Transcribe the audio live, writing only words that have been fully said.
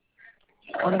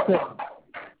Morning, sir.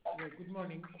 Yeah, good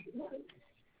morning.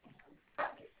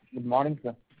 Good morning,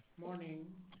 sir. Morning,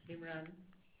 Imran.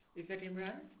 Is that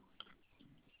Imran?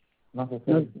 No, sir.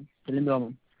 No, Salim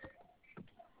Rahman.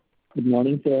 Good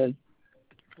morning, sir.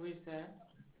 Who is that?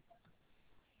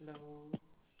 Hello.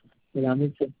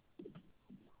 Ramit, sir.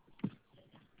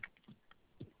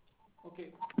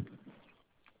 Okay.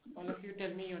 All of you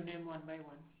tell me your name one by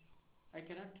one. I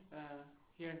cannot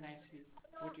hear nicely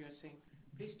what you are saying.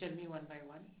 Please tell me one by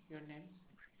one your names.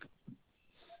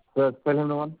 Sir, Salim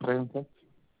Rahman, present, sir.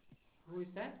 Who is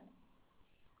that?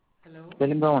 Hello.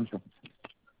 Salim Rahman, sir.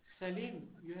 Salim,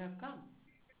 you have come?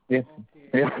 Yes. Okay.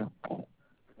 Yes, sir.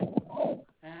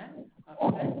 And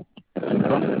after that?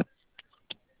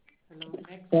 Hello.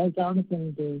 Next. Sir, Thomas,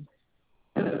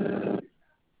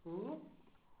 Who?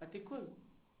 Atikul.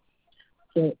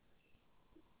 sir.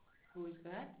 Who is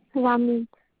that? Ramit.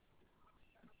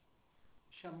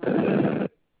 Shama.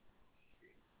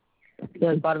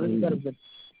 Sir, Parvez, sir.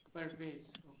 Parvez.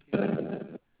 Okay.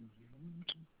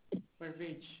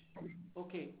 Parvez.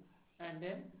 Okay. And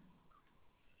then?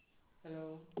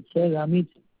 Hello. Sir, Ramit.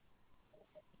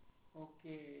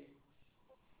 Okay.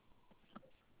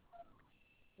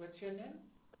 What's your name?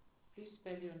 Please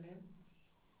spell your name.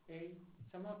 Hey,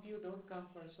 some of you don't come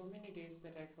for so many days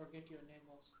that I forget your name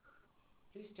also.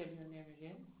 Please tell your name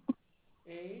again.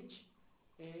 H,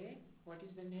 A, what is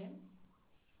the name?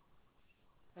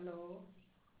 Hello?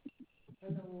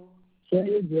 Hello? Sir,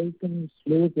 you're very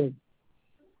slow, sir.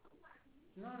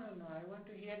 No, I want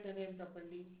to hear the name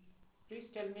properly. Please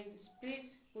tell me,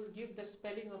 please give the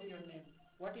spelling of your name.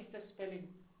 What is the spelling?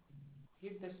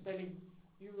 Give the spelling.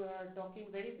 You are talking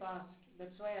very fast.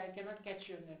 That's why I cannot catch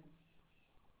your name.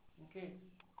 Okay.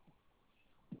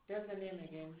 Tell the name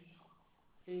again,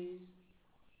 please.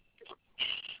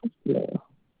 Yeah.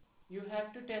 You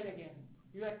have to tell again.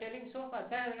 You are telling so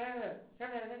fast.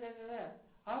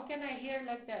 How can I hear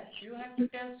like that? You have to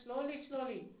tell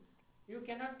slowly. You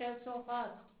cannot tell so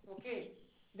fast. Okay.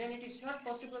 Then it is not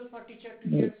possible for teacher to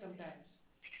hear sometimes.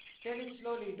 Tell it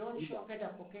slowly. Don't show fed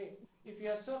up. Okay. If you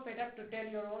are so fed up to tell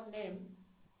your own name,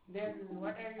 then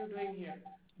what are you doing here?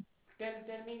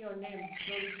 Tell me your name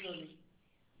slowly.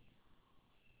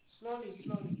 Slowly.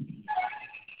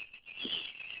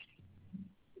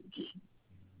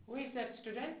 Who is that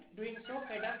student doing so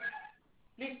fed up?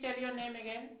 Please tell your name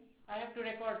again. I have to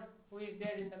record who is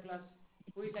there in the class,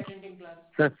 who is attending class.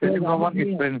 Sir, Salim Rahman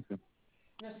is present, sir.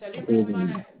 No, Salim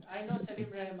Rahman, I know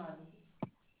Salim Rahman.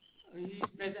 He is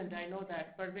present, I know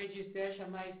that. Parvez is there,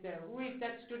 Shama is there. Who is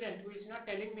that student who is not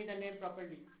telling me the name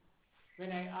properly?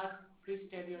 When I ask, please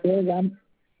tell your name.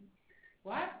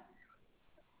 What?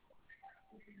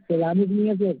 Sir, Ramit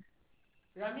Mia, sir.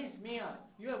 Ramesh Mia.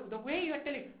 The way you are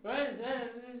telling,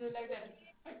 like that,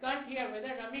 I can't hear whether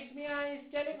Ramesh Mia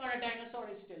is telling or a dinosaur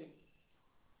is telling.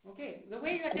 Okay, the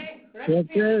way you are telling, Ramesh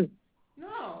Mia.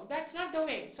 No, that's not the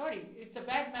way. Sorry, it's a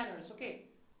bad manners. Okay,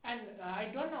 and I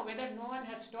don't know whether no one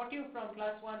has taught you from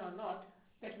class 1 or not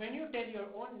that when you tell your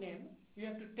own name, you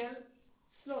have to tell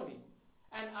slowly.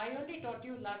 And I only taught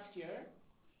you last year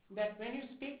that when you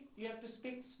speak, you have to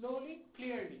speak slowly,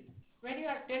 clearly. When you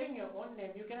are telling your own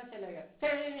name, you cannot say like that.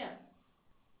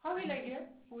 How will I hear?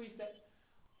 Who is that?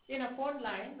 In a phone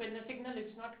line, when the signal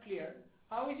is not clear,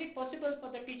 how is it possible for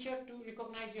the teacher to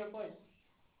recognize your voice?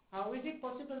 How is it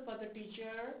possible for the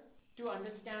teacher to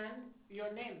understand your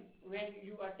name when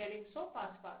you are telling so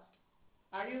fast?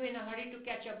 Are you in a hurry to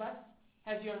catch a bus?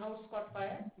 Has your house caught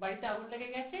fire? বাড়িতে আগুন লেগে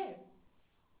গেছে?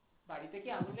 বাড়িতে কি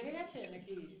আগুন লেগে গেছে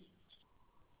নাকি?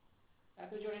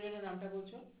 এত জোরে নামটা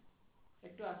বলছো?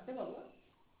 একটু আস্তে বলো,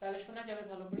 তাহলে শোনা যাবে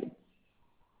ভালো করে।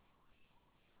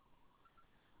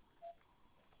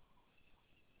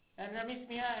 And Ramesh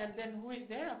Mia, and then who is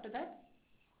there after that?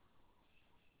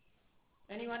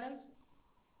 Anyone else?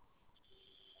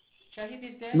 Shahid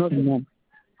is there? No, no.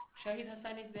 Shahid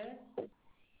Hassan is there?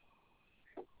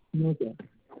 No, sir.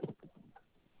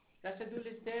 Rasadul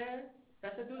is there?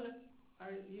 Rasadul,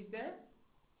 is there?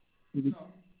 No.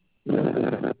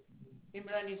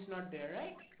 Imran is not there,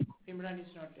 right? Imran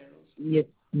is not there also. Yes.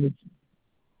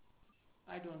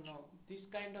 I don't know. This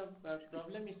kind of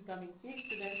problem is coming. See,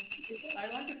 students, I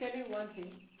want to tell you one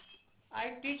thing. I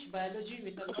teach biology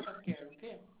with a lot of care,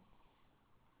 okay?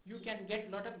 You can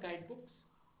get lot of guidebooks,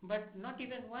 but not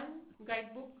even one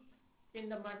guidebook in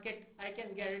the market, I can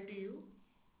guarantee you.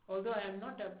 Although I am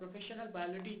not a professional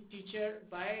biology teacher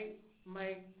by my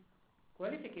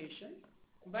qualification,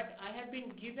 but I have been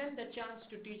given the chance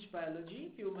to teach biology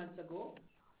a few months ago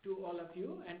to all of you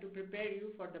and to prepare you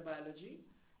for the biology.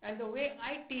 And the way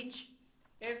I teach,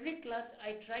 every class I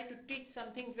try to teach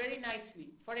something very nicely.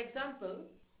 For example,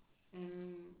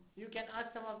 you can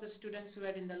ask some of the students who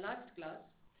were in the last class.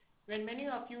 When many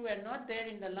of you were not there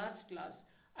in the last class,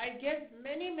 I gave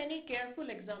many careful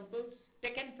examples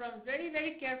taken from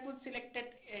very careful selected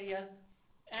areas,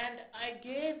 and I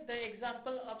gave the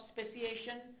example of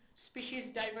speciation, species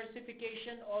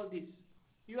diversification, all this.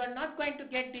 You are not going to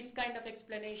get this kind of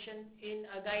explanation in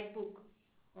a guidebook.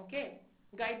 Okay?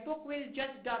 Guidebook will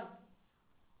just dump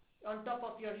on top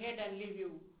of your head and leave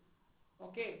you.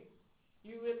 Okay?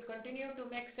 You will continue to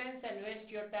make sense and waste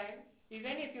your time,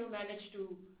 even if you manage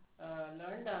to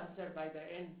learn the answer by the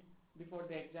end before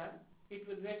the exam. It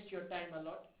will waste your time a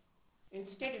lot.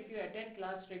 Instead, if you attend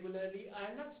class regularly,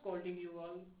 I am not scolding you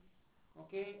all.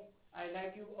 Okay? I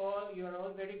like you all. You are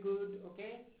all very good.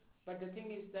 Okay? But the thing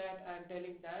is that I am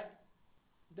telling that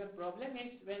the problem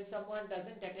is when someone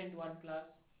doesn't attend one class.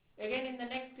 Again, in the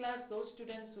next class, those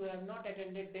students who have not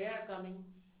attended, they are coming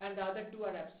and the other two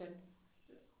are absent.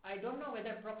 I don't know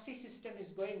whether proxy system is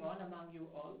going on among you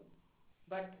all,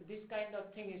 but this kind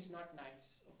of thing is not nice.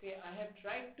 Okay, I have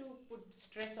tried to put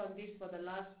stress on this for the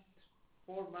last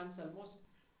 4 months almost,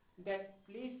 that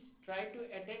please try to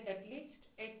attend at least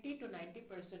 80 to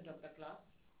 90% of the class,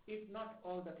 if not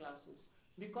all the classes,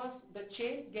 because the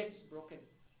chain gets broken.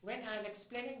 When I am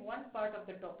explaining one part of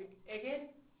the topic,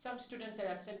 again some students are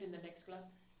absent in the next class.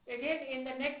 Again in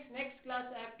the next class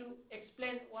I have to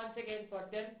explain once again for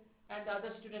them, and the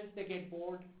other students, they get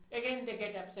bored. Again they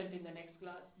get absent in the next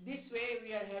class. This way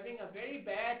we are having a very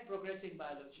bad progress in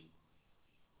biology.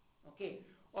 Okay.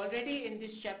 Already in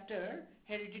this chapter,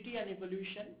 Heredity and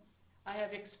Evolution, I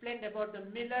have explained about the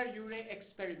Miller-Urey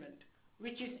experiment,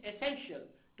 which is essential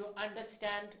to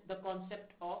understand the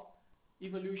concept of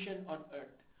evolution on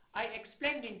Earth. I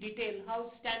explained in detail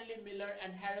how Stanley Miller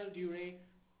and Harold Urey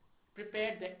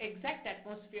prepared the exact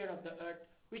atmosphere of the Earth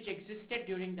which existed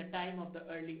during the time of the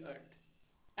early Earth.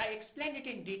 I explained it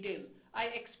in detail.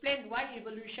 I explained why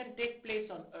evolution takes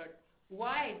place on Earth,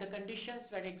 why the conditions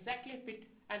were exactly fit,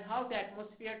 and how the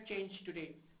atmosphere changed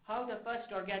today, how the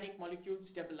first organic molecules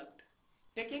developed.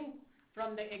 Taking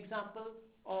from the example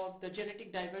of the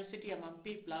genetic diversity among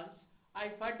pea plants,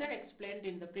 I further explained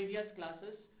in the previous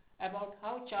classes about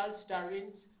how Charles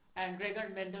Darwin's and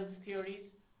Gregor Mendel's theories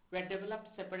were developed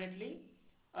separately,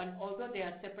 and although they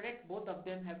are separate, both of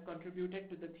them have contributed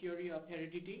to the theory of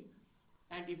heredity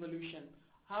and evolution.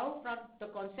 How from the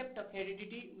concept of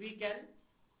heredity we can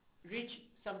reach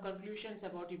some conclusions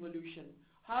about evolution.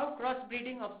 How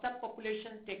crossbreeding of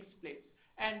subpopulation takes place,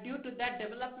 and due to that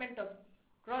development of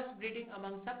crossbreeding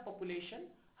among subpopulation,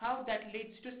 how that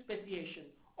leads to speciation.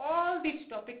 All these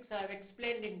topics I have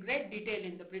explained in great detail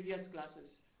in the previous classes.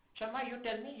 Shama, you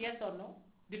tell me, yes or no?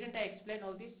 Didn't I explain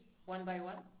all this one by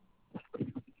one?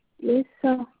 Yes,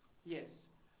 sir. Yes.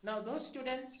 Now those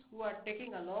students who are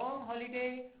taking a long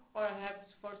holiday or have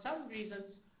for some reasons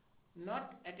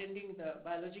not attending the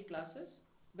biology classes,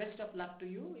 best of luck to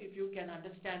you if you can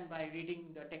understand by reading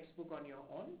the textbook on your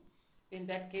own. In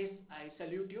that case, I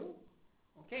salute you.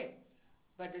 Okay.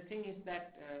 But the thing is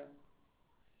that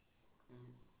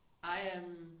I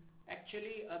am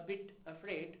actually a bit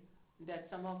afraid that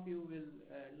some of you will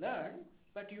learn,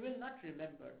 but you will not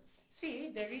remember.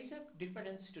 See, there is a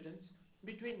difference, students,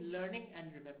 between learning and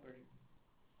remembering.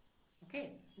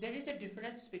 Okay, there is a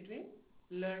difference between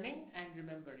learning and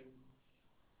remembering.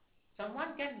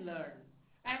 Someone can learn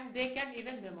and they can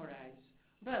even memorize,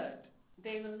 but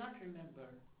they will not remember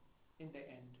in the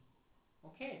end.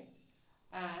 Okay,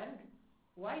 and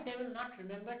why they will not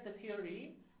remember the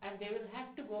theory, and they will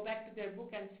have to go back to their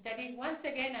book and study once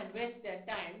again and waste their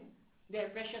time, their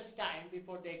precious time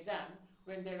before the exam,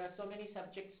 when there are so many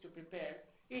subjects to prepare,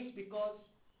 is because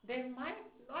they might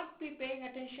not be paying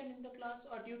attention in the class,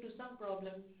 or due to some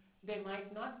problem, they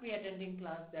might not be attending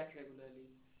class that regularly.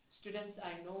 Students,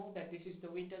 I know that this is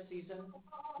the winter season,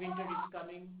 winter is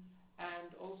coming,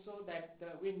 and also that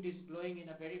the wind is blowing in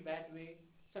a very bad way.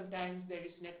 Sometimes there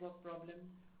is network problem.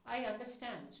 I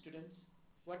understand, students,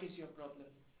 what is your problem.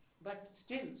 But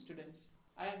still, students,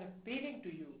 I am appealing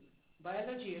to you,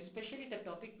 biology, especially the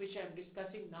topic which I am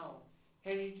discussing now,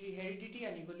 heredity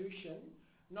and evolution,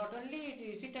 not only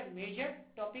is it a major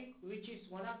topic which is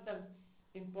one of the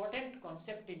important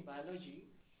concepts in biology,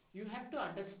 you have to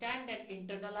understand and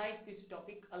internalize this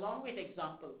topic along with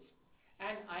examples.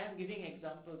 And I am giving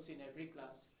examples in every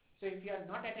class. So if you are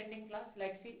not attending class,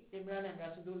 like see, Imran and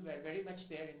Rasidul were very much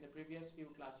there in the previous few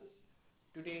classes.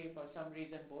 Today, for some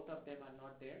reason, both of them are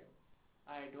not there.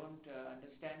 I don't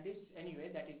understand this.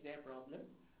 Anyway, that is their problem.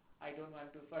 I don't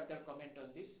want to further comment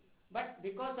on this. But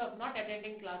because of not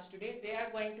attending class today, they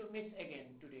are going to miss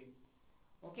again today.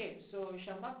 Okay, so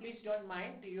Shamma, please don't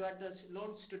mind. You are the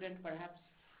lone student perhaps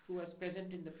who was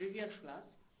present in the previous class.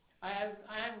 I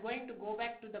am going to go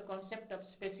back to the concept of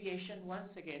speciation once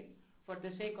again for the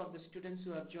sake of the students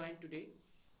who have joined today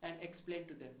and explain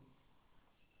to them.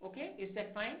 Okay, is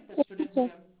that fine? The students who sir.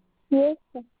 have Yes,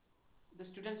 sir. the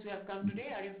students who have come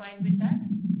today, are you fine with that?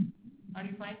 Are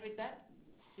you fine with that?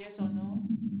 Yes or no?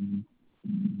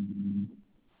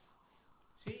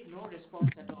 See, no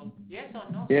response at all. Yes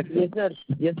or no, Yes, students? sir.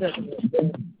 Yes, sir.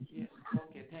 Yes.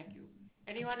 Okay, thank you.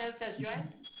 Anyone else has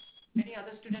joined? Any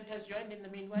other student has joined in the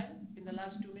meanwhile, in the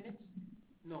last 2 minutes?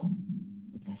 No.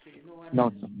 Okay, no one No.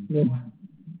 has, no one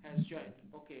has joined.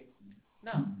 Okay.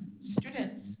 Now,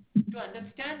 students, to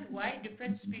understand why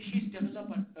different species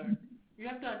develop on Earth, you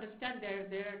have to understand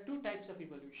there are two types of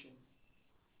evolution.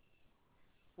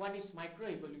 One is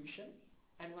microevolution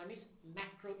and one is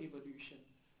macroevolution.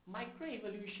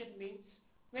 Microevolution means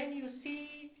when you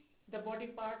see the body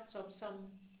parts of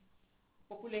some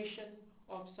population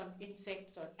of some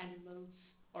insects or animals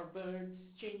or birds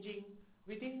changing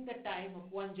within the time of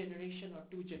one generation or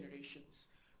two generations.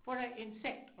 For an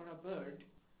insect or a bird,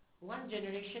 one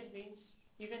generation means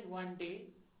even one day,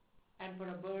 and for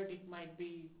a bird it might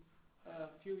be a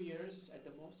few years at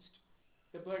the most.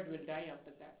 The bird will die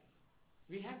after that.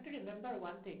 We have to remember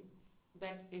one thing,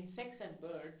 that insects and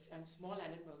birds and small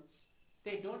animals,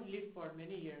 they don't live for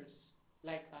many years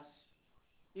like us.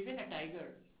 Even a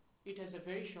tiger, it has a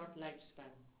very short lifespan.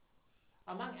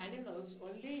 Among animals,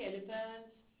 only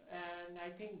elephants and I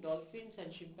think dolphins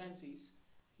and chimpanzees,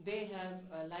 they have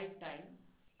a lifetime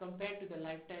compared to the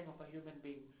lifetime of a human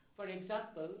being. For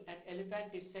example, an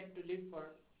elephant is said to live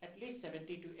for at least 70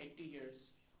 to 80 years,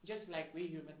 just like we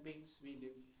human beings we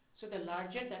live. So the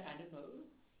larger the animal,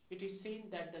 it is seen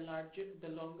that the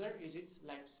longer is its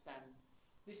lifespan.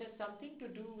 This has something to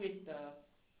do with the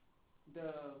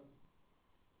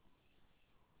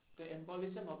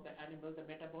embolism of the animal, the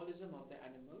metabolism of the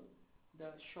animal.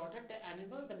 The shorter the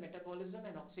animal, the metabolism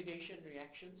and oxidation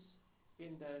reactions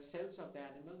in the cells of the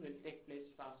animal will take place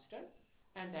faster,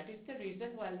 and that is the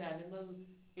reason why the animal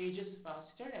ages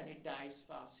faster and it dies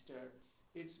faster.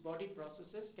 Its body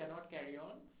processes cannot carry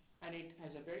on and it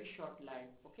has a very short life.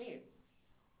 Okay.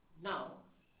 Now,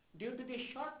 due to the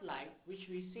short life which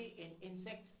we see in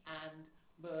insects and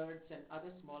birds and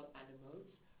other small animals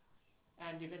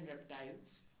and even reptiles,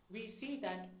 we see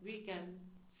that we can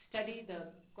study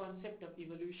the concept of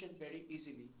evolution very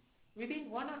easily.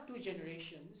 Within one or two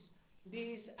generations,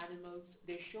 these animals,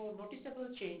 they show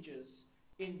noticeable changes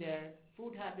in their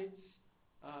food habits,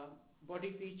 uh,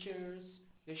 body features,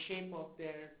 the shape of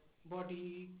their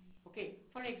body. Okay,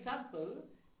 for example,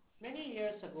 many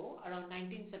years ago, around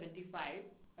 1975,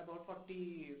 about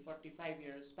 45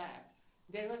 years back,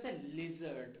 there was a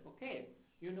lizard. Okay,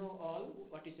 you know all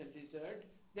what is a lizard.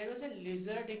 There was a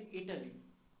lizard in Italy.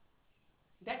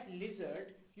 That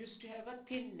lizard used to have a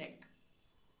thin neck.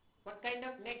 What kind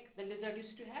of neck the lizard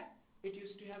used to have? It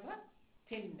used to have a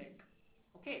thin neck.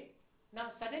 Okay.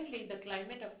 Now suddenly the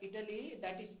climate of Italy,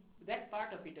 that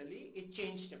part of Italy, it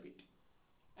changed a bit,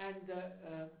 and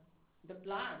the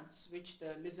plants which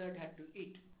the lizard had to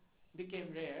eat became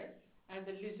rare, and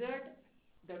the lizard,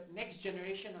 the next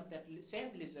generation of that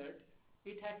same lizard,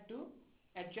 it had to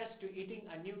adjust to eating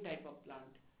a new type of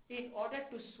plant. In order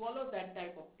to swallow that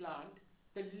type of plant,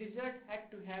 the lizard had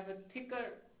to have a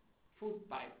thicker food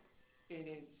pipe in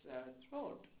its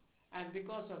throat, and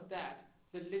because of that,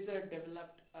 the lizard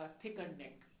developed a thicker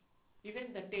neck.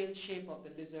 Even the tail shape of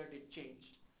the lizard, it changed.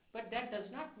 But that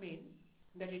does not mean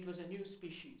that it was a new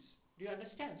species. Do you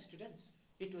understand, students?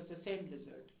 It was the same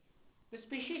lizard. The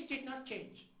species did not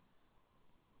change.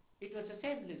 It was the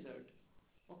same lizard.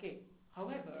 Okay.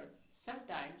 However,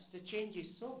 sometimes the change is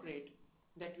so great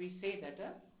that we say that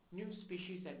a new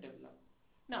species had developed.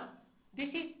 Now, this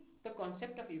is the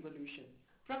concept of evolution.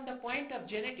 From the point of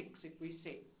genetics, if we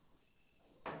say,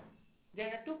 there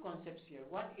are two concepts here.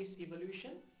 One is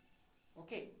evolution.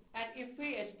 Okay, and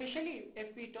especially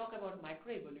if we talk about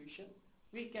microevolution,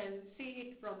 we can see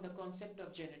it from the concept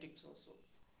of genetics also.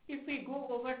 If we go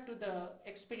over to the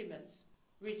experiments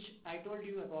which I told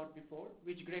you about before,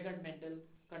 which Gregor Mendel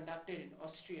conducted in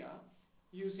Austria,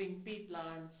 using pea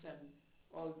plants and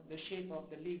all the shape of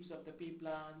the leaves of the pea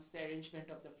plants, the arrangement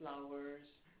of the flowers,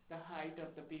 the height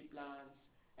of the pea plants,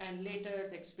 and later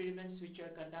the experiments which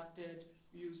are conducted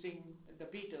using the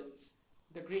beetles,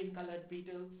 the green colored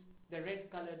beetles, the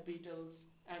red colored beetles,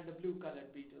 and the blue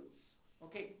colored beetles.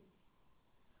 Okay.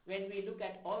 When we look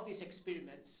at all these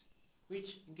experiments which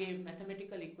gave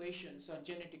mathematical equations on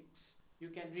genetics, you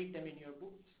can read them in your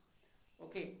books.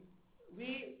 Okay.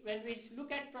 When we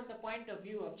look at from the point of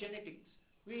view of genetics,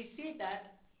 we see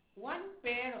that one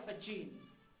pair of a gene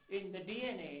in the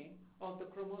DNA of the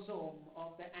chromosome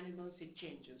of the animals, it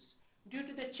changes. Due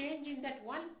to the change in that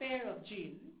one pair of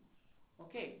gene,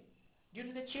 okay, due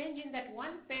to the change in that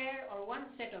one pair or one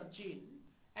set of gene,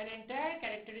 an entire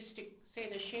characteristic, say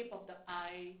the shape of the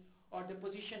eye or the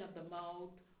position of the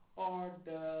mouth or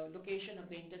the location of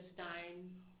the intestine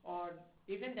or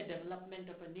even the development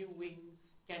of a new wings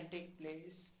can take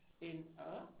place in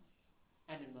a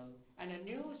animal, and a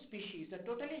new species, a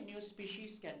totally new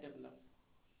species can develop.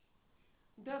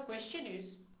 The question is,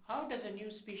 how does a new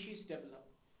species develop?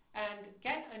 And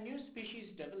can a new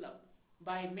species develop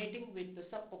by mating with the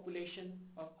subpopulation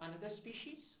of another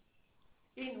species?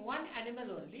 In one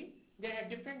animal only, there are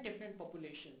different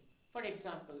populations. For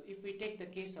example, if we take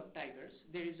the case of tigers,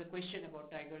 there is a question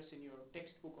about tigers in your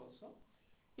textbook also.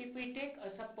 If we take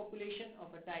a subpopulation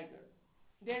of a tiger,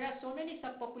 there are so many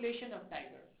subpopulations of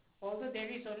tiger. Although there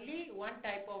is only one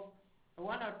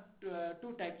or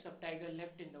two types of tiger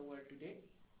left in the world today.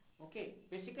 Okay,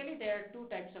 basically there are two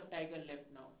types of tiger left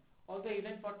now. Although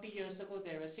even 40 years ago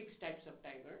there were 6 types of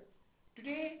tiger.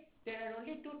 Today there are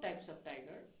only 2 types of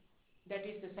tiger. That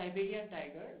is the Siberian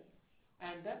tiger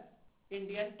and the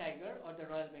Indian tiger or the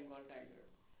Royal Bengal tiger.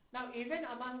 Now even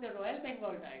among the Royal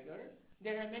Bengal tiger,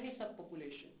 there are many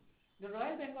subpopulations. The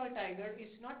Royal Bengal tiger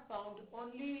is not found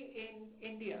only in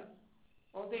India,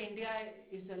 although India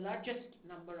is the largest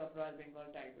number of Royal Bengal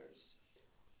tigers.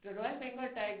 The Royal Bengal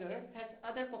tiger has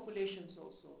other populations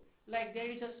also. Like there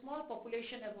is a small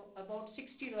population of about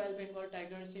 60 Royal Bengal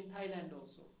tigers in Thailand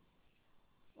also.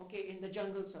 Okay, in the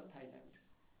jungles of Thailand.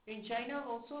 In China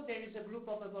also there is a group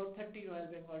of about 30 Royal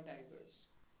Bengal tigers.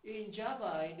 In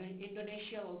Java, in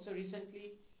Indonesia also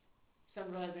recently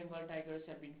some Royal Bengal tigers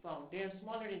have been found. They are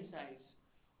smaller in size.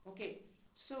 Okay,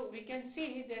 so we can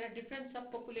see there are different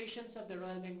subpopulations of the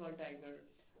Royal Bengal tiger.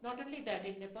 Not only that,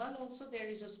 in Nepal also there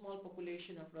is a small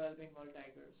population of Royal Bengal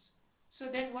tigers.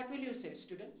 So then what will you say,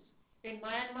 students? In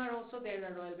Myanmar also there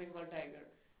are Royal Bengal tiger.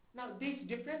 Now these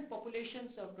different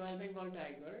populations of Royal Bengal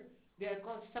tiger, they are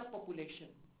called subpopulation.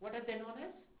 What are they known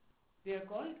as? They are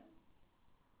called,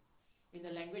 in the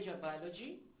language of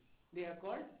biology, they are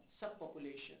called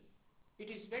subpopulation. It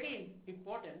is very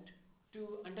important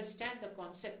to understand the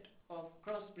concept of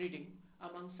crossbreeding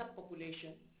among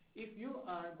subpopulation if you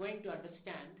are going to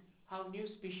understand how new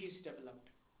species developed.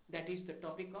 That is the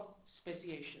topic of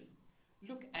speciation.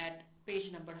 Look at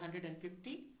page number 150.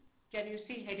 Can you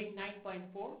see heading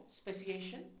 9.4,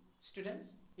 speciation? Students,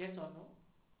 yes or no?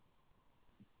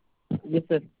 Yes,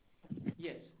 sir.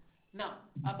 Yes. Now,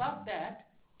 about that,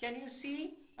 can you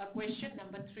see a question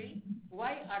number 3?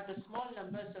 Why are the small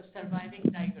numbers of surviving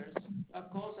tigers a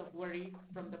cause of worry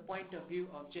from the point of view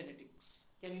of genetics?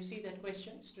 Can you see that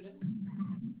question, students?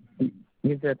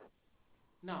 Yes, sir.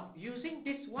 Now, using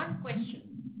this one question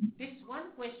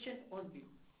only,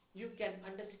 you can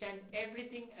understand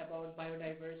everything about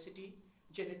biodiversity,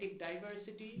 genetic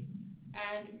diversity,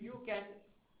 and you can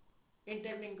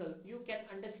intermingle. You can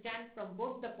understand from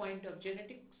both the point of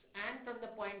genetics and from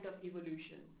the point of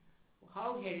evolution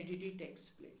how heredity takes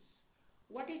place.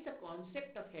 What is the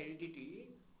concept of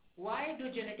heredity? Why do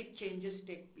genetic changes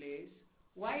take place?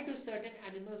 Why do certain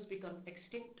animals become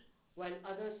extinct while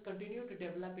others continue to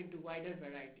develop into wider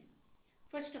variety?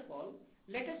 First of all,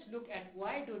 let us look at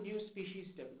why do new species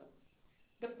develop.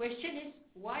 The question is,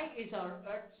 why is our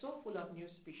earth so full of new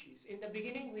species? In the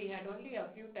beginning, we had only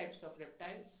a few types of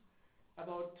reptiles.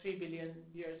 About 3 billion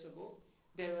years ago,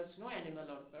 there was no animal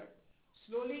on earth.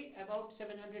 Slowly, about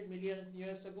 700 million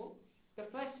years ago, the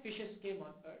first fishes came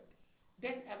on earth.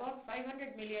 Then about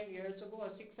 500 million years ago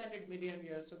or 600 million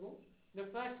years ago,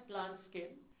 the first plants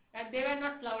came, and they were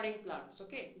not flowering plants,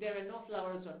 okay? There were no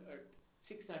flowers on earth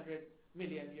 600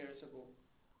 million years ago.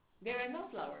 There were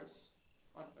no flowers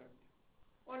on earth,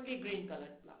 only green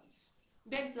colored plants.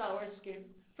 Then flowers came.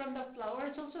 From the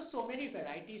flowers also so many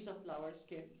varieties of flowers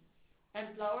came.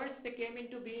 And flowers, they came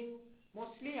into being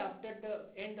mostly after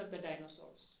the end of the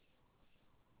dinosaurs.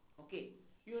 Okay,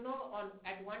 you know,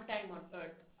 at one time on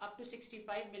earth, up to 65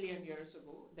 million years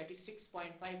ago, that is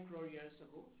 6.5 crore years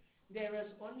ago, there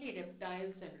was only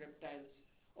reptiles and reptiles.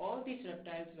 All these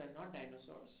reptiles were not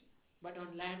dinosaurs, but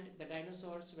on land the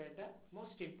dinosaurs were the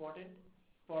most important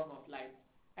form of life.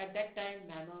 At that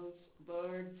time, mammals,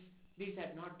 birds, these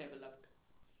had not developed.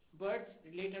 Birds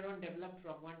later on developed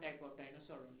from one type of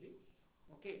dinosaur only.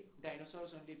 Okay,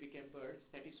 dinosaurs only became birds.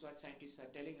 That is what scientists are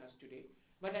telling us today.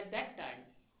 But at that time,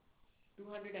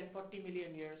 240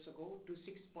 million years ago to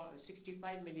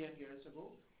 65 million years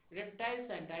ago, reptiles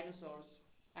and dinosaurs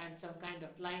and some kind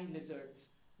of flying lizards,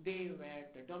 they were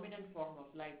the dominant form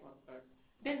of life on Earth.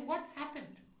 Then what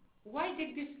happened? Why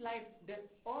did this life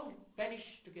all vanish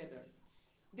together?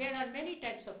 There are many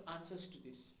types of answers to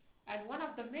this. And one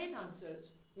of the main answers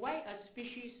why a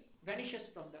species vanishes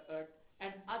from the earth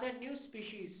and other new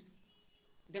species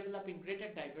develop in greater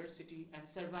diversity and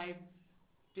survive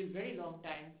till very long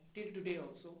time, till today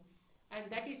also,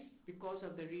 and that is because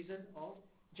of the reason of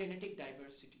genetic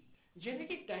diversity.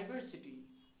 Genetic diversity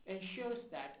ensures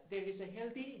that there is a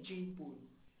healthy gene pool.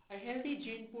 A healthy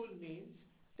gene pool means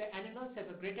the animals have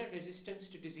a greater resistance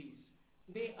to disease.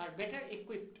 They are better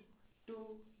equipped to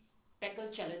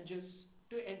tackle challenges,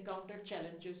 to encounter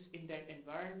challenges in their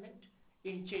environment,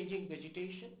 in changing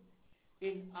vegetation,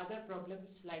 in other problems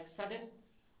like sudden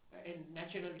in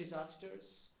natural disasters,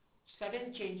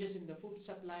 sudden changes in the food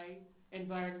supply,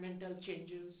 environmental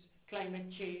changes, climate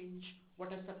change,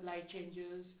 water supply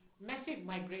changes, massive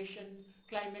migration,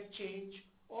 climate change,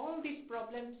 all these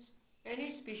problems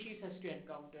any species has to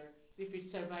encounter if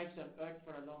it survives on earth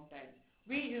for a long time.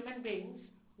 We human beings,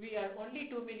 we are only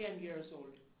 2 million years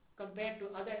old compared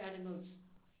to other animals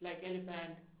like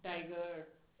elephant, tiger,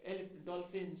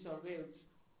 dolphins or whales,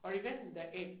 or even the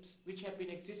apes which have been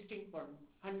existing for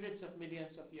hundreds of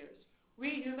millions of years.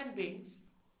 We human beings,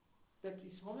 that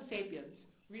is Homo sapiens,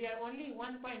 we are only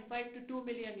 1.5 to 2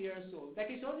 million years old.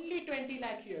 That is only 20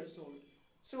 lakh years old.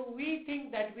 So we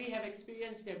think that we have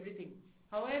experienced everything.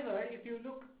 However, if you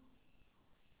look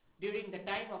during the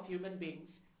time of human beings,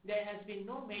 there has been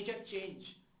no major change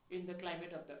in the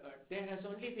climate of the earth. There has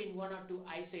only been 1 or 2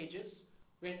 ice ages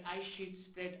when ice sheets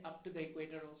spread up to the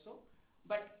equator also.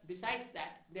 But besides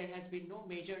that, there has been no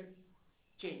major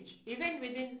change. Even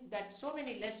within that so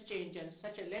many less change and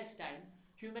such a less time,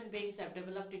 human beings have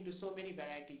developed into so many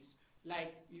varieties.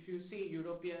 Like if you see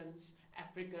Europeans,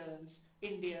 Africans,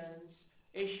 Indians,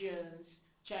 Asians,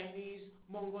 Chinese,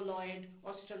 Mongoloid,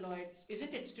 Australoids,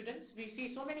 isn't it, students? We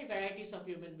see so many varieties of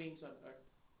human beings on earth.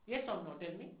 Yes or no?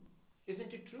 Tell me.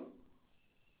 Isn't it true?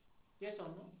 Yes or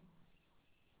no?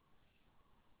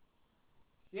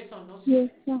 Yes or no, Yes,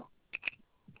 students? sir.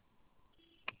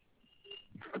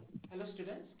 Hello,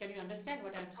 students. Can you understand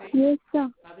what I'm saying? Yes,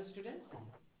 sir. Other students?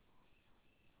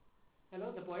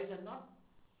 Hello, the boys are not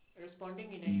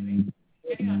responding in any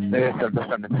way. Can you understand?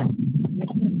 Yes, understand.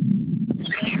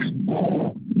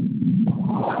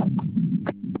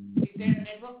 Is there a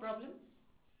network problem?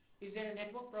 Is there a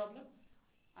network problem?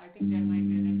 I think there might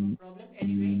be a network problem.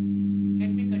 Anyway,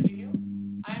 let me continue.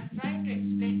 I am trying to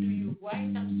explain to you why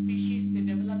some species they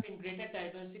develop in greater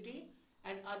diversity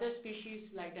and other species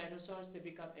like dinosaurs they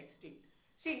become extinct.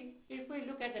 See, if we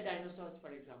look at the dinosaurs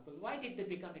for example, why did they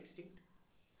become extinct?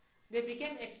 They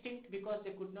became extinct because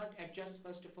they could not adjust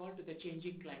first of all to the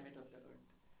changing climate of the earth.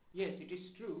 Yes, it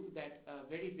is true that a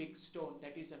very big stone,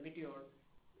 that is a meteor,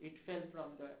 it fell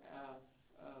from the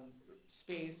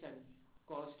space and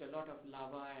caused a lot of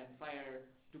lava and fire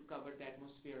to cover the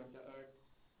atmosphere of the earth.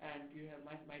 And you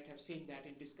might have seen that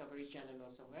in Discovery Channel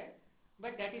or somewhere.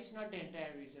 But that is not the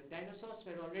entire reason. Dinosaurs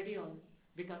were already on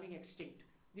becoming extinct.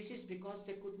 This is because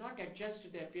they could not adjust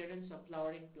to the appearance of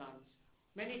flowering plants.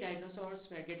 Many dinosaurs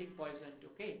were getting poisoned,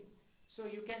 okay? So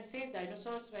you can say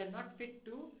dinosaurs were not fit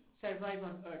to survive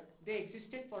on earth. They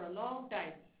existed for a long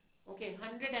time, okay,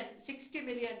 160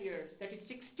 million years, that is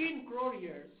 16 crore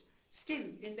years. Still,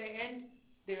 in the end,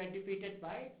 they were defeated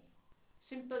by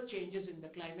simple changes in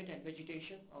the climate and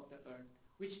vegetation of the earth,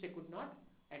 which they could not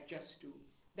adjust to.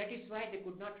 That is why they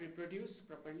could not reproduce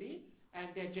properly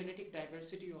and their genetic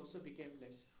diversity also became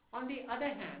less. On the other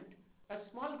hand, a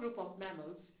small group of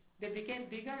mammals, they became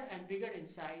bigger and bigger in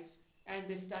size and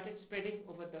they started spreading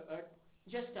over the earth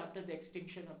just after the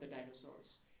extinction of the dinosaurs.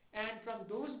 And from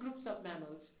those groups of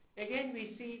mammals, again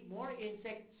we see more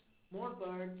insects, more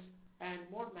birds and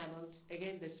more mammals,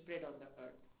 again they spread on the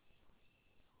earth.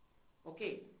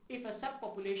 Okay, if a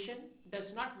subpopulation does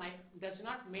not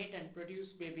mate and produce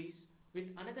babies with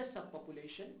another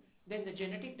subpopulation, then the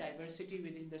genetic diversity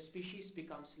within the species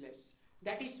becomes less.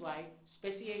 That is why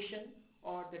speciation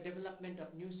or the development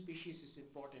of new species is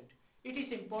important. It is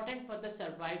important for the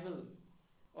survival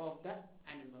of the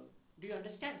animal. Do you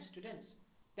understand, students?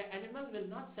 The animal will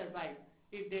not survive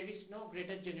if there is no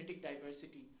greater genetic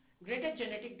diversity. Greater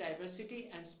genetic diversity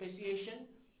and speciation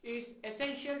is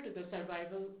essential to the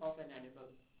survival of an animal.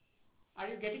 Are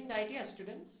you getting the idea,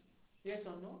 students? Yes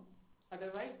or no?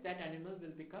 Otherwise, that animal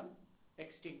will become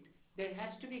extinct. There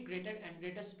has to be greater and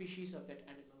greater species of that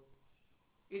animal.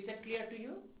 Is that clear to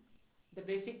you? The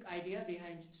basic idea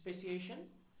behind speciation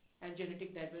and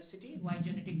genetic diversity, why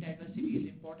genetic diversity is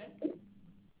important.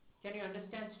 Can you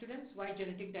understand, students, why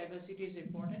genetic diversity is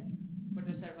important for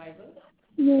the survival?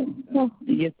 Yes, sir.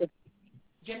 Yes, sir.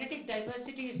 Genetic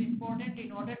diversity is important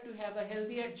in order to have a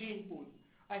healthier gene pool.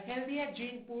 A healthier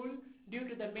gene pool due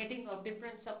to the mating of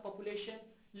different subpopulation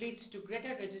leads to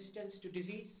greater resistance to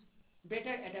disease,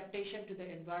 better adaptation to the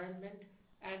environment,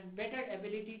 and better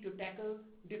ability to tackle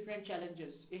different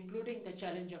challenges, including the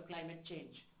challenge of climate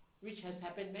change, which has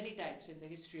happened many times in the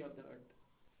history of the earth.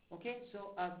 Okay,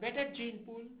 so a better gene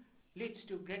pool leads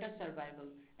to greater survival,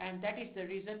 and that is the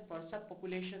reason for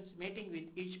subpopulations mating with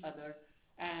each other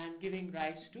and giving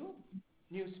rise to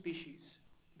new species.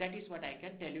 That is what I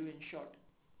can tell you in short.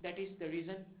 That is the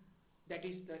reason, that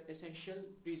is the essential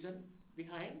reason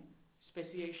behind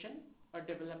speciation or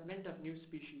development of new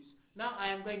species. Now I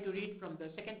am going to read from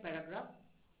the second paragraph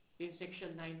in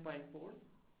section 9.4.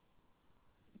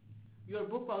 Your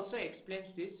book also explains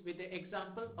this with the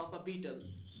example of a beetle.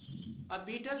 A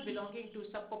beetle belonging to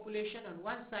subpopulation on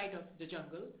one side of the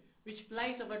jungle, which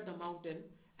flies over the mountain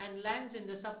and lands in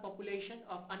the subpopulation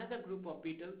of another group of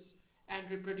beetles and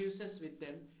reproduces with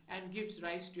them and gives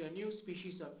rise to a new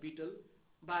species of beetle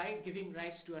by giving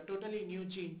rise to a totally new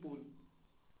gene pool.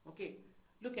 Okay,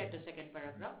 look at the second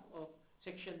paragraph of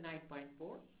section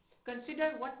 9.4.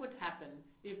 Consider what would happen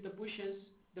if the bushes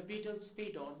the beetles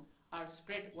feed on are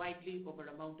spread widely over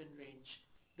a mountain range.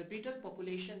 The beetle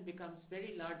population becomes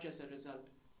very large as a result,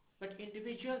 but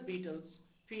individual beetles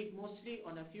feed mostly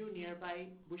on a few nearby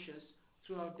bushes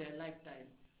throughout their lifetime.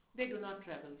 They do not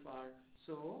travel far.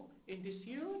 So, in this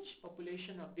huge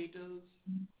population of beetles,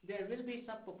 there will be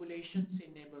subpopulations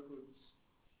in neighborhoods.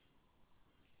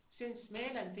 Since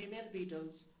male and female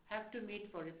beetles have to meet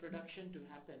for reproduction to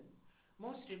happen,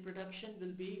 most reproduction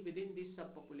will be within this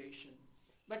subpopulation.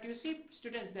 But you see,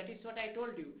 students, that is what I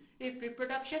told you. If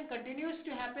reproduction continues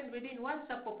to happen within one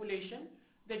subpopulation,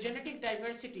 the genetic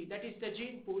diversity, that is the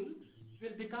gene pool,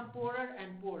 will become poorer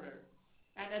and poorer.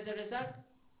 And as a result,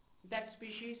 that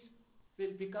species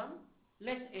will become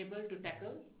less able to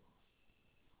tackle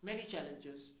many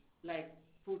challenges like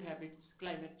food habits,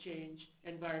 climate change,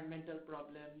 environmental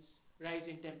problems, rise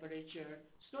in temperature.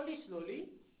 Slowly,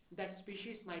 that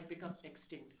species might become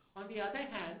extinct. On the other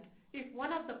hand, if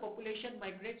one of the population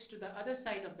migrates to the other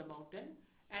side of the mountain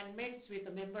and mates with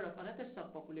a member of another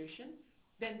subpopulation,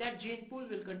 then that gene pool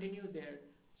will continue there.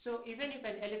 So even if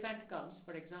an elephant comes,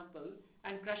 for example,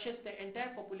 and crushes the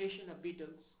entire population of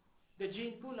beetles, the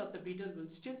gene pool of the beetle will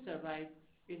still survive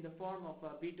in the form of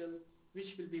a beetle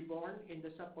which will be born in the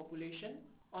subpopulation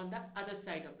on the other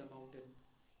side of the mountain.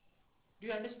 Do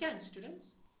you understand, students?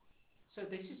 So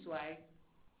this is why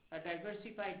a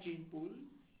diversified gene pool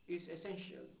is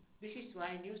essential. This is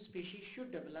why new species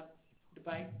should develop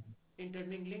by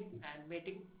intermingling and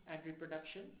mating and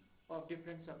reproduction of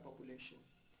different subpopulations.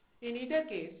 In either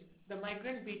case, the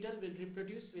migrant beetle will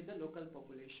reproduce with the local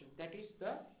population. That is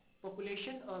the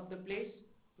population of the place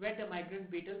where the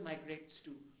migrant beetle migrates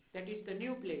to. That is the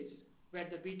new place where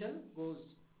the beetle goes,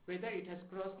 whether it has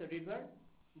crossed the river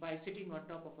by sitting on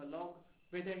top of a log,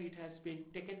 whether it has been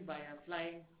taken by a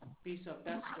flying piece of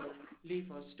dust or leaf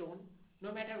or stone,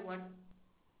 no matter what,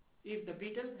 if the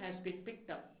beetle has been picked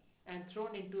up and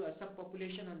thrown into a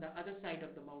subpopulation on the other side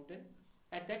of the mountain,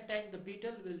 at that time the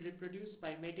beetle will reproduce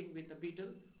by mating with the beetle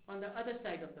on the other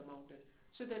side of the mountain.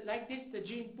 So that like this, the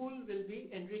gene pool will be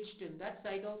enriched in that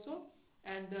side also,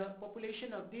 and the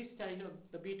population of this side of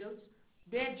the beetles,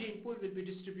 their gene pool will be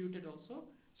distributed also.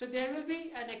 So there will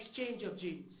be an exchange of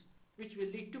genes, which will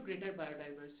lead to greater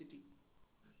biodiversity.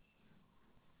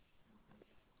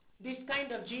 This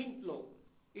kind of gene flow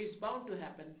is bound to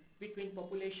happen between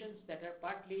populations that are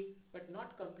partly but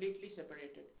not completely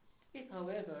separated. If,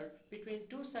 however, between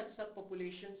two such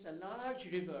subpopulations a large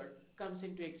river comes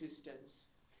into existence,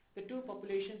 the two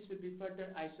populations will be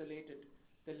further isolated.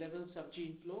 The levels of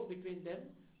gene flow between them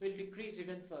will decrease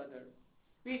even further.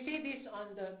 We see this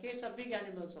on the case of big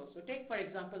animals also. Take, for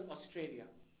example, Australia.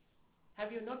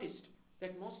 Have you noticed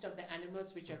that most of the animals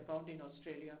which are found in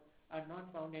Australia are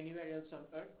not found anywhere else on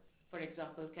earth? For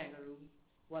example, kangaroo,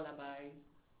 wallaby,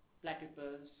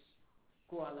 platypus,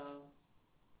 koala,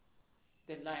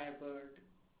 then lyrebird.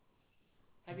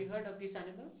 Have you heard of these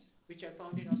animals which are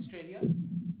found in Australia?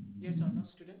 Yes or no,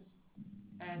 students?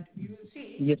 And you will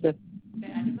see Yes, sir. the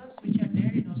animals which are there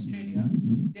in Australia,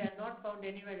 they are not found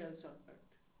anywhere else on earth.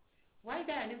 Why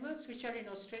the animals which are in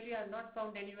Australia are not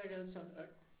found anywhere else on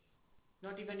earth?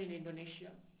 Not even in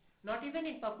Indonesia, not even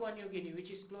in Papua New Guinea, which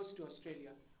is close to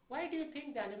Australia. Why do you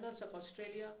think the animals of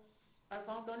Australia are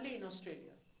found only in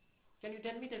Australia? Can you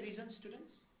tell me the reason, students?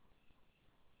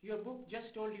 Your book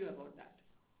just told you about that.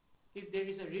 If there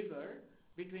is a river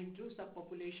between two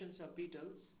subpopulations of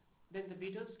beetles, then the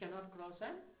beetles cannot cross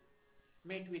and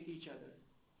mate with each other.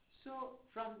 So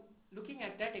from looking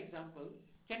at that example,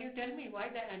 can you tell me why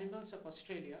the animals of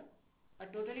Australia are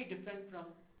totally different from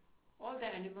all the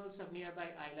animals of nearby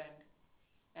island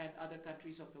and other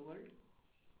countries of the world?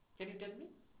 Can you tell me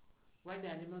why the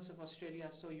animals of Australia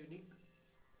are so unique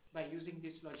by using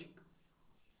this logic?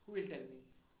 Who will tell me?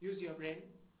 Use your brain.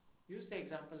 Use the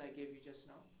example I gave you just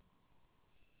now.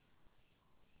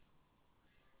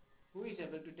 Who is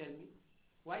able to tell me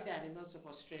why the animals of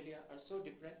Australia are so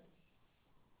different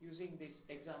using this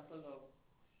example of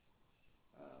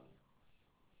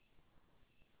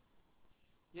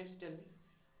yes, tell me.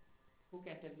 Who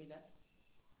can tell me that?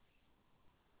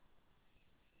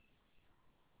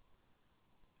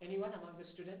 Anyone among the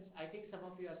students? I think some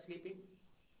of you are sleeping.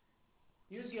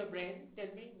 Use your brain. Tell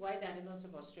me why the animals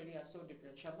of Australia are so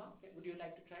different. Sharma, would you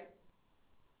like to try?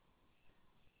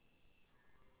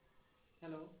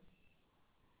 Hello?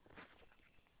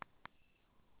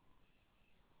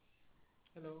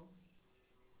 Hello?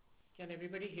 Can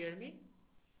everybody hear me?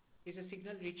 Is the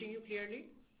signal reaching you clearly?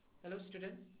 Hello,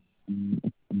 students?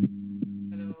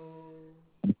 Hello?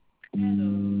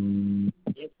 Hello?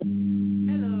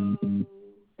 Hello?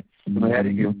 I'm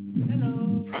hearing you.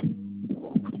 Hello?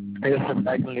 Yes, sir,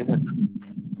 I can listen.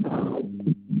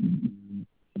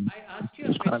 I asked you a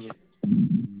question.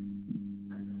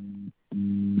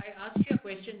 I asked you a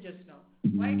question just now.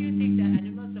 Why do you think the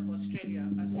animals of Australia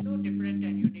are so different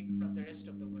and unique from the rest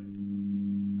of the world?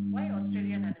 Why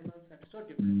Australian animals are so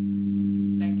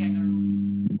different? Like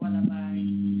kangaroo,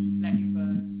 wallaby,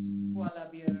 platypus, koala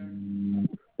bear.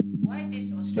 Why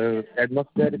this Australian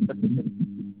Atmospheric condition.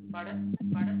 Pardon?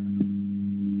 Pardon?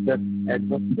 The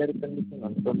atmospheric condition, I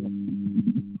don't know.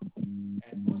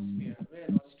 Atmosphere.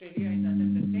 Well, Australia is under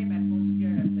the same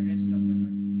atmosphere as the rest of the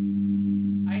world.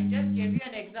 I just gave you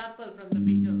an example from the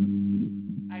beetles.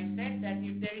 I said that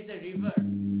if there is a river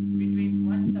between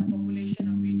one subpopulation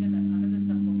of beetle and another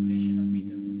subpopulation of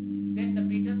beetles, then the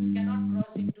beetles cannot cross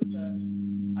into the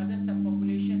other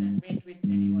subpopulation and mate with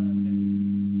any one of them.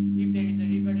 If there is a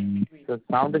river in between. The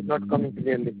sound is not coming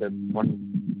clearly, sir.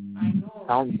 I know.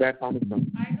 Bad sound is coming.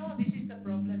 I know this is the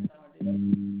problem nowadays.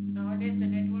 Nowadays the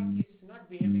network is not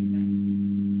behaving nice.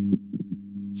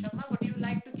 Sharma, would you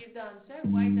like to give the answer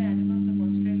why the animals of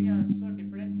Australia are so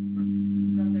different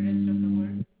from the rest of the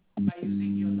world by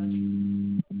using your logic?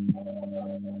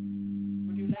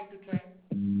 Would you like to try?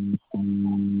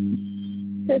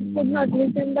 Sir, could not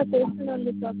listen the question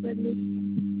only properly.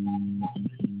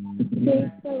 Yes,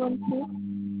 sir, once more.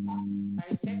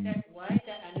 I said that why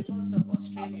the animals of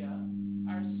Australia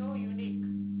are so unique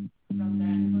from the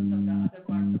animals of the other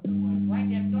parts of the world. Why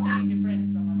they are totally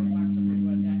different from other parts of the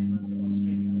world, the animals of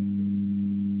Australia.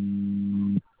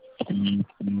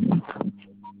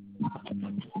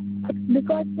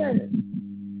 Because, sir,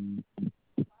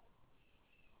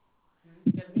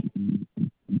 Tell me.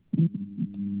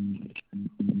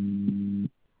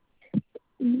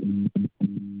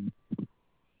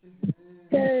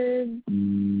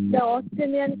 the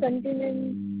Australian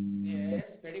continent, Yes,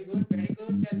 very good, very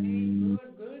good. Tell me,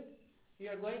 good, good. You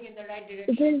are going in the right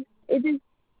direction.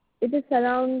 it is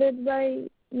surrounded by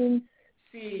means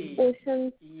Sea.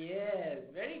 oceans. Yes,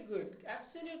 very good.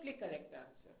 Absolutely correct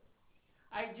answer.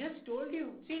 I just told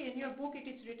you. See, in your book it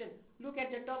is written. Look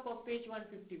at the top of page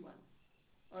 151.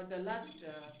 Or the last,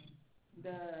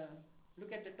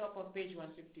 look at the top of page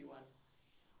 151.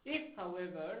 If,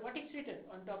 however, what is written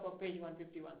on top of page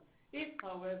 151? If,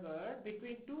 however,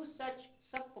 between two such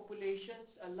subpopulations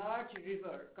a large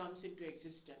river comes into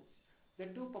existence,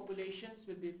 the two populations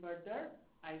will be further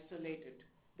isolated.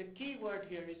 The key word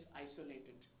here is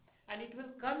isolated. And it will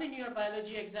come in your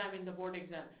biology exam, in the board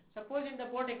exam. Suppose in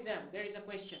the board exam there is a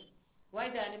question, why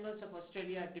the animals of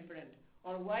Australia are different?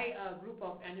 Or why a group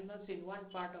of animals in one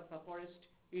part of a forest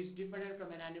is different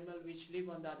from an animal which live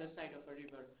on the other side of a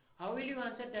river? How will you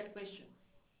answer that question?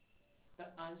 The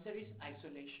answer is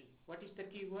isolation. What is the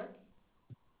key word?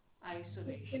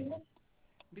 Isolation.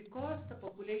 Because the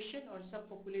population or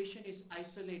subpopulation is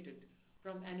isolated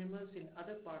from animals in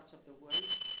other parts of the world,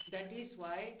 that is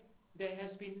why there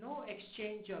has been no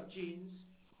exchange of genes.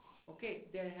 Okay,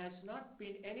 there has not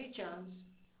been any chance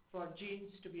for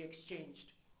genes to be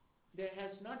exchanged. There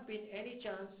has not been any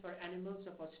chance for animals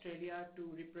of Australia to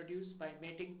reproduce by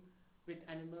mating with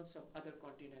animals of other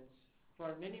continents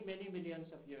for many, many millions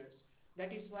of years.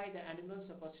 That is why the animals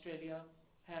of Australia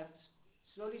have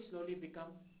slowly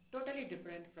become totally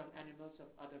different from animals of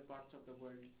other parts of the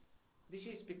world. This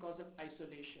is because of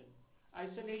isolation.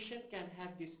 Isolation can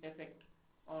have this effect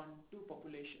on two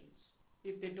populations.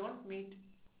 If they don't meet,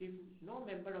 if no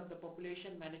member of the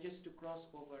population manages to cross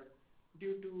over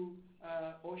due to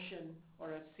ocean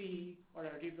or a sea or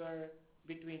a river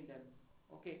between them,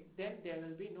 okay, then there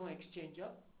will be no exchange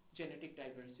of genetic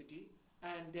diversity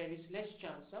and there is less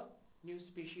chance of new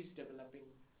species developing.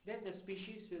 Then the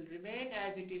species will remain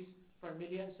as it is for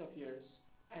millions of years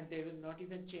and they will not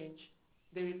even change.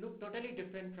 They will look totally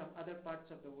different from other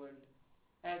parts of the world,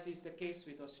 as is the case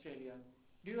with Australia.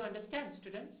 Do you understand,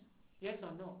 students? Yes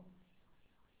or no?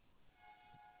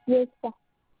 Yes, sir.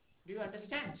 Do you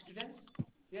understand, students?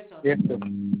 Yes or Yes, no? sir.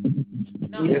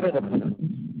 Now, Yes, sir.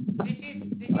 this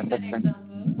is an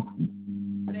example.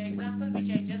 The example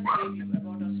which I just gave you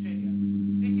about Australia.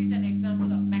 This is an example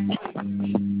of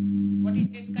macroevolution. What is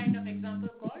this kind of example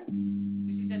called?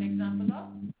 This is an example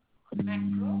of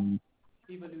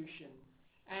macroevolution.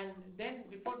 And then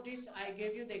before this, I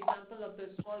gave you the example of the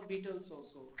small beetles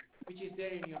also, which is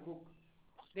there in your book.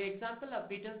 The example of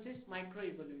beetles is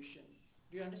microevolution.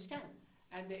 Do you understand?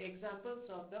 And the examples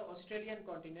of the Australian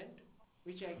continent,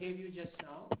 which I gave you just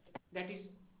now, that is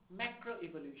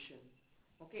macroevolution.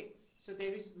 Okay, so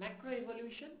there is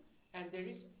macroevolution and there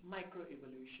is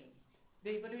microevolution.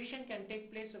 The evolution can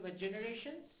take place over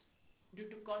generations due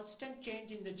to constant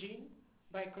change in the gene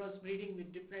by crossbreeding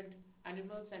with different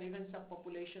animals and even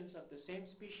subpopulations of the same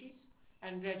species,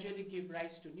 and gradually give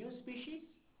rise to new species.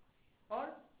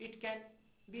 Or it can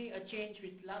be a change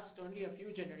which lasts only a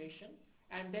few generations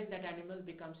and then that animal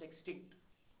becomes extinct.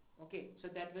 Okay, so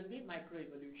that will be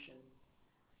microevolution.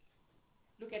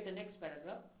 Look at the next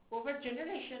paragraph. Over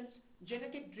generations,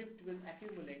 genetic drift will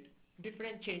accumulate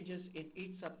different changes in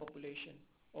each subpopulation.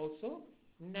 Also,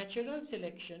 natural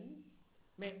selection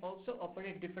may also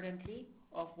operate differently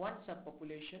of one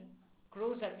subpopulation.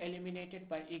 Crows are eliminated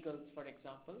by eagles, for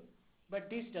example, but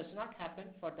this does not happen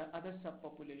for the other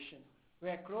subpopulation,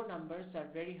 where crow numbers are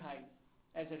very high.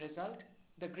 As a result,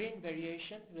 the grain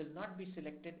variation will not be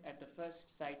selected at the first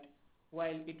sight,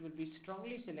 while it will be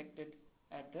strongly selected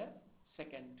at the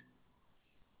second.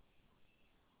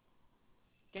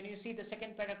 Can you see the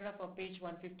second paragraph of page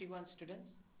 151, students?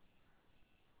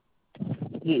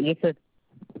 Yes, sir.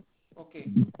 Okay.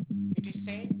 It is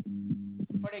saying,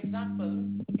 for example,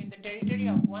 in the territory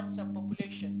of one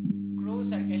subpopulation,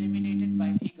 crows are eliminated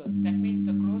by eagles. That means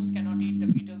the crows cannot eat the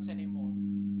beetles anymore.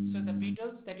 So the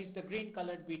beetles, that is the green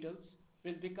colored beetles,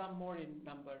 will become more in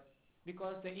number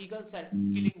because the eagles are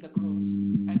killing the crows,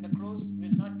 and the crows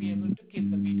will not be able to kill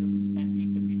the beetles and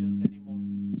eat the beetles anymore.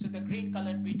 So the green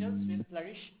colored beetles will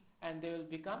flourish and they will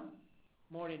become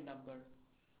more in number.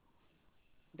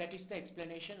 That is the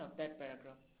explanation of that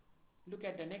paragraph. Look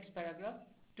at the next paragraph.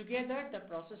 Together, the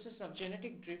processes of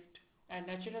genetic drift and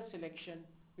natural selection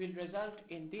will result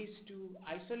in these two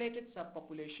isolated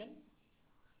subpopulations.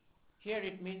 Here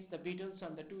it means the beetles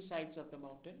on the two sides of the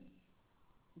mountain.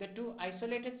 The two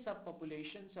isolated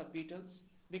subpopulations of beetles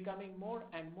becoming more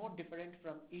and more different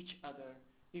from each other.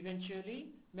 Eventually,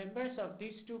 members of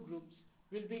these two groups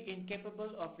will be incapable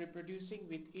of reproducing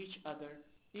with each other,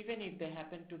 even if they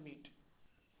happen to meet.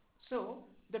 So,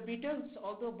 the beetles,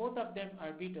 although both of them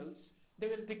are beetles, they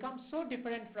will become so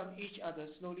different from each other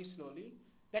slowly,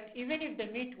 that even if they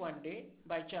meet one day,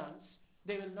 by chance,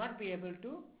 they will not be able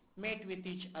to mate with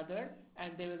each other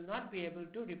and they will not be able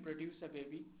to reproduce a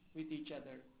baby with each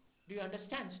other. Do you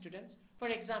understand, students? For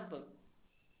example,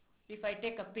 if I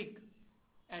take a pig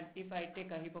and if I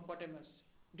take a hippopotamus,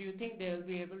 do you think they will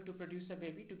be able to produce a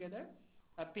baby together?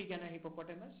 A pig and a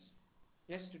hippopotamus?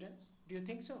 Yes, students? Do you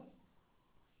think so?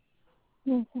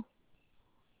 Yes, sir.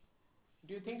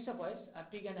 Do you think so, boys? A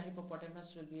pig and a hippopotamus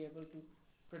will be able to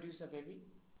produce a baby?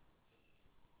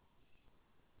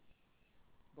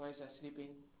 Boys are sleeping.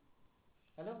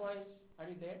 Hello, boys. Are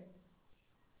you there?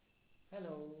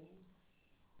 Hello.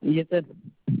 Yes, sir.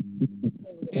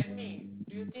 Tell me,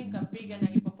 do you think a pig and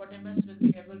a hippopotamus will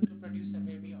be able to produce a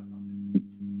baby or not?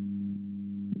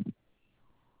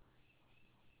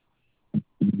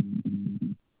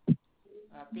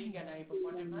 A pig and a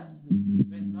hippopotamus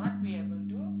will not be able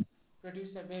to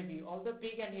produce a baby. Although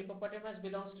pig and hippopotamus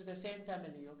belongs to the same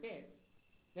family, okay?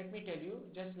 Let me tell you,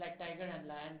 just like tiger and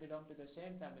lion belong to the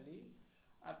same family,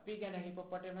 a pig and a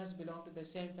hippopotamus belong to the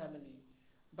same family,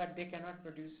 but they cannot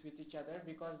produce with each other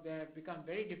because they have become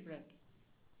very different.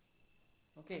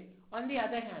 Okay. On the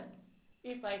other hand,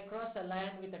 if I cross a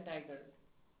lion with a tiger,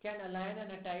 can a lion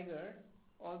and a tiger,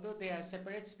 although they are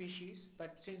separate species,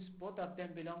 but since both of them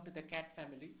belong to the cat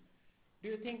family, do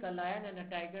you think a lion and a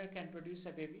tiger can produce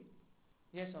a baby?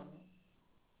 Yes or no?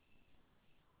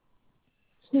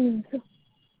 Yes, sir.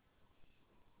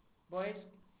 Boys,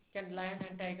 can lion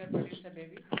and tiger produce a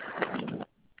baby?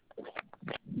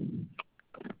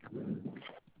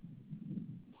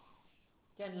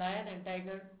 Can lion and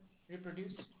tiger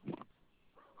reproduce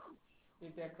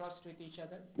if they are crossed with each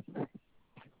other?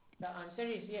 The answer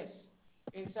is yes.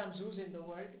 In some zoos in the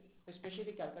world,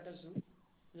 especially Calcutta Zoo,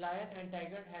 lion and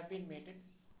tiger have been mated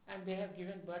and they have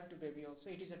given birth to baby also.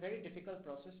 It is a very difficult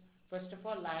process. First of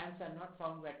all, lions are not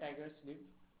found where tigers live.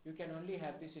 You can only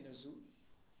have this in a zoo.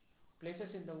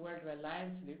 Places in the world where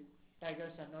lions live,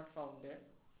 tigers are not found there.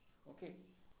 Okay,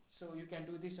 so you can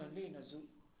do this only in a zoo.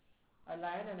 A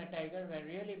lion and a tiger were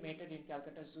really mated in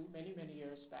Calcutta Zoo many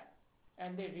years back,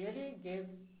 and they really gave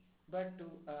birth to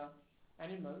an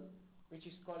animal which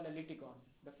is called a litigon.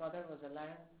 The father was a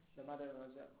lion, the mother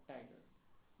was a tiger.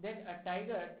 Then a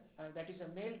tiger, that is a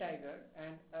male tiger,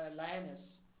 and a lioness,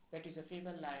 that is a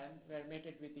female lion, were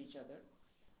mated with each other,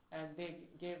 and they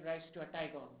gave rise to a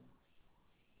tigon.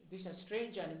 These are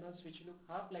strange animals which look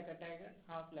half like a tiger,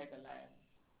 half like a lion.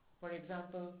 For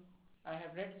example, I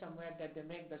have read somewhere that they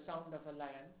make the sound of a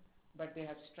lion, but they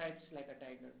have stripes like a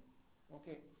tiger.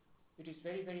 Okay, it is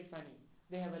very funny.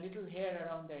 They have a little hair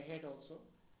around their head also,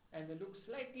 and they look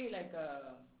slightly like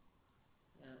a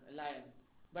lion,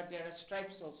 but there are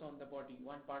stripes also on the body,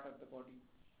 one part of the body.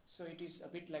 So it is a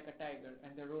bit like a tiger,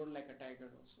 and they roar like a tiger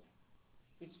also.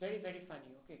 It's very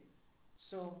funny. Okay,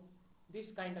 so these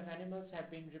kind of animals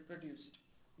have been reproduced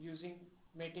using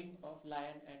mating of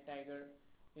lion and tiger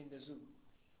in the zoo.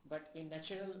 But in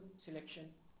natural selection,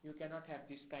 you cannot have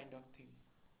this kind of thing.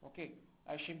 Okay,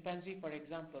 a chimpanzee, for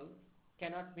example,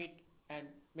 cannot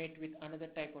mate with another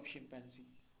type of chimpanzee.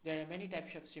 There are many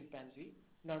types of chimpanzee.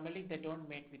 Normally, they don't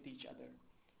mate with each other.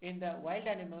 In the wild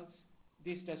animals,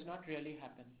 this does not really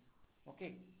happen.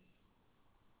 Okay.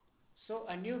 So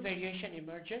a new variation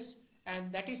emerges,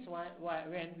 and that is why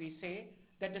when we say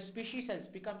that the species has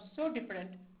become so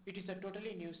different, it is a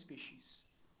totally new species.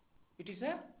 It is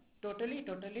a totally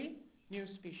new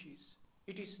species.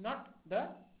 It is not the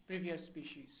previous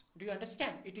species. Do you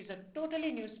understand? It is a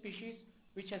totally new species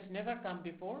which has never come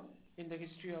before in the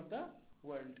history of the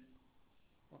world.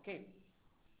 Okay.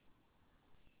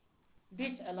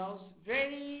 This allows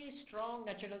very strong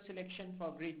natural selection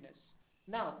for greenness.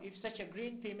 Now, if such a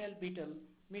green female beetle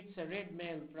meets a red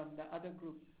male from the other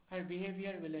group, her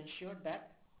behavior will ensure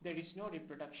that there is no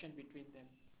reproduction between them.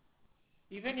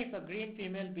 Even if a green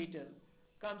female beetle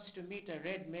comes to meet a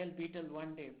red male beetle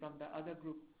one day from the other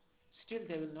group, still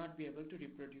they will not be able to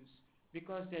reproduce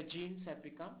because their genes have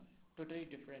become totally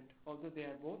different, although they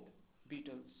are both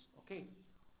beetles. Okay.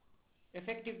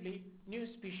 Effectively, new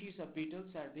species of beetles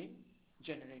are being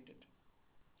generated.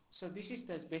 So this is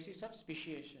the basis of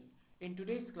speciation. In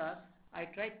today's class, I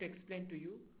tried to explain to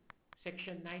you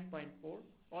section 9.4,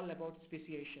 all about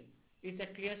speciation. Is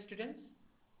that clear, students?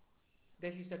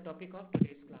 This is the topic of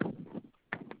today's class.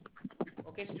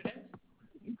 Okay, students?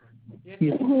 Yes?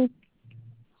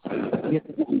 Yes.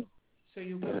 So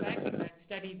you go back and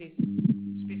study this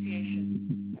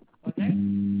speciation. Alright?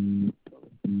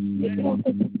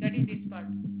 Study this part,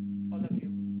 all of you.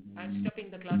 I'm stopping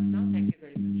the class now. Thank you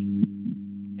very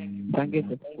much. Thank you. Thank you,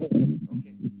 sir.